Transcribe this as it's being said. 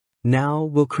Now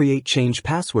we'll create change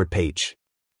password page.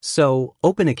 So,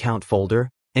 open account folder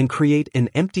and create an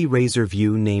empty Razor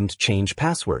view named change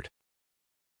password.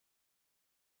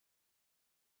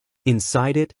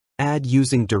 Inside it, add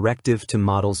using directive to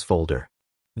models folder.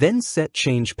 Then set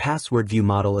change password view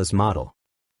model as model.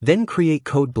 Then create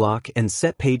code block and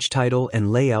set page title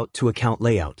and layout to account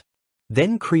layout.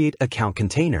 Then create account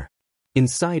container.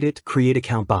 Inside it, create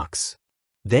account box.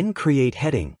 Then create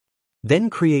heading. Then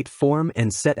create form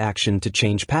and set action to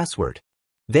change password.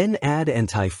 Then add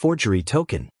anti-forgery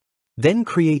token. Then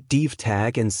create div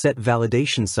tag and set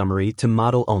validation summary to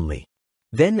model only.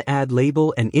 Then add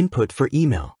label and input for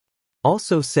email.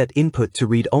 Also set input to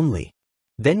read only.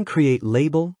 Then create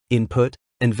label, input,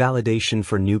 and validation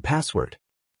for new password.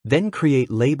 Then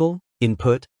create label,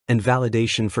 input, and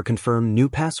validation for confirm new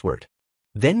password.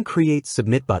 Then create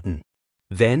submit button.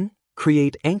 Then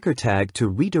create anchor tag to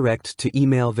redirect to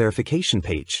email verification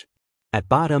page. At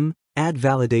bottom, add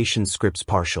validation scripts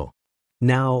partial.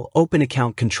 Now open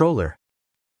account controller.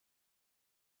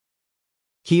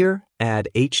 Here, add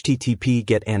HTTP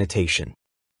GET annotation.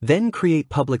 Then create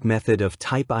public method of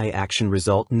type I action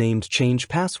result named change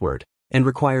password and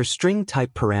require string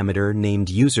type parameter named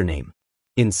username.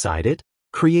 Inside it,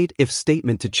 create if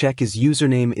statement to check is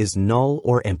username is null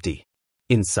or empty.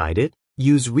 Inside it,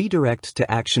 use redirect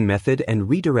to action method and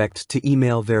redirect to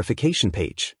email verification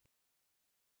page.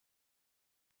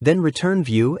 Then return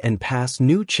view and pass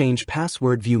new change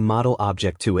password view model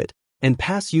object to it and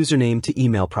pass username to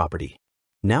email property.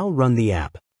 Now run the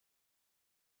app.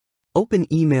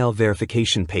 Open email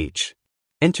verification page.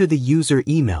 Enter the user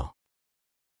email.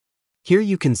 Here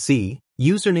you can see,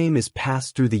 username is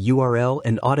passed through the URL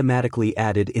and automatically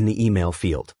added in the email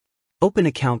field. Open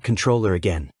account controller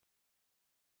again.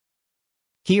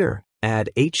 Here, add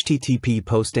HTTP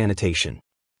post annotation.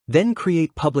 Then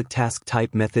create public task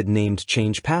type method named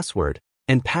change password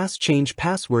and pass change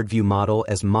password view model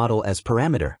as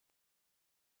parameter.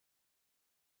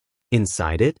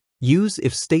 Inside it, use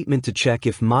if statement to check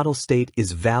if model state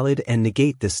is valid and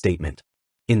negate this statement.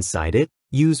 Inside it,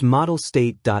 use model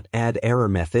state.add error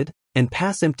method and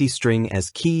pass empty string as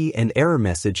key and error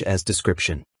message as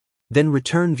description. Then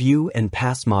return view and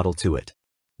pass model to it.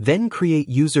 Then create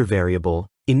user variable,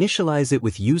 initialize it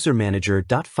with user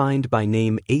manager.find by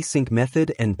name async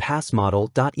method and pass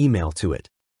model.email to it.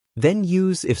 Then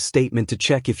use if statement to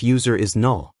check if user is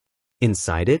null.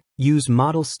 Inside it, use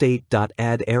model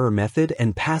state.add error method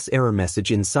and pass error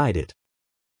message inside it.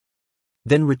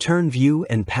 Then return view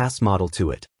and pass model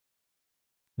to it.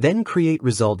 Then create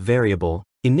result variable,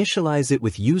 initialize it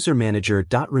with user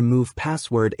manager.remove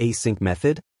password async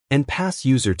method and pass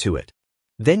user to it.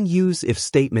 Then use if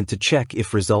statement to check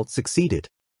if result succeeded.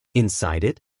 Inside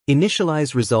it,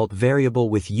 initialize result variable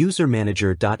with user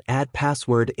manager.add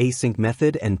password async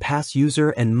method and pass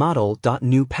user and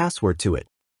model.new password to it.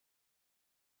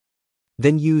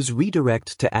 Then use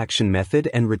redirect to action method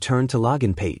and return to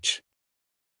login page.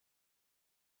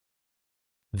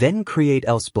 Then create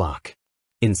else block.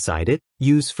 Inside it,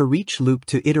 use for each loop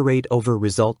to iterate over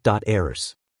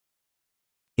result.errors.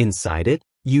 Inside it,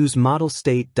 use model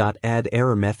state.add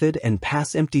error method and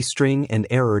pass empty string and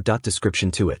error.description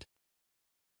to it.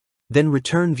 Then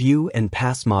return view and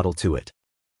pass model to it.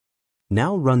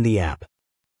 Now run the app.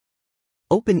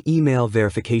 Open email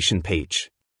verification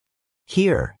page.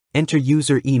 Here, enter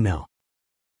user email.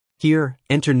 Here,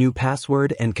 enter new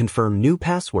password and confirm new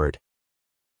password.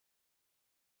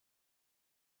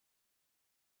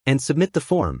 And submit the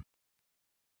form.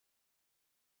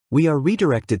 We are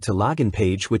redirected to login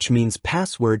page, which means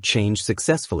password changed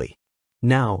successfully.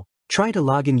 Now, try to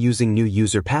log in using new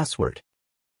user password.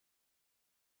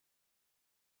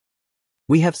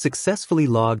 We have successfully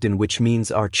logged in, which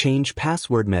means our change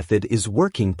password method is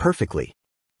working perfectly.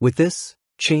 With this,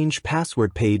 change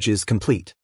password page is complete.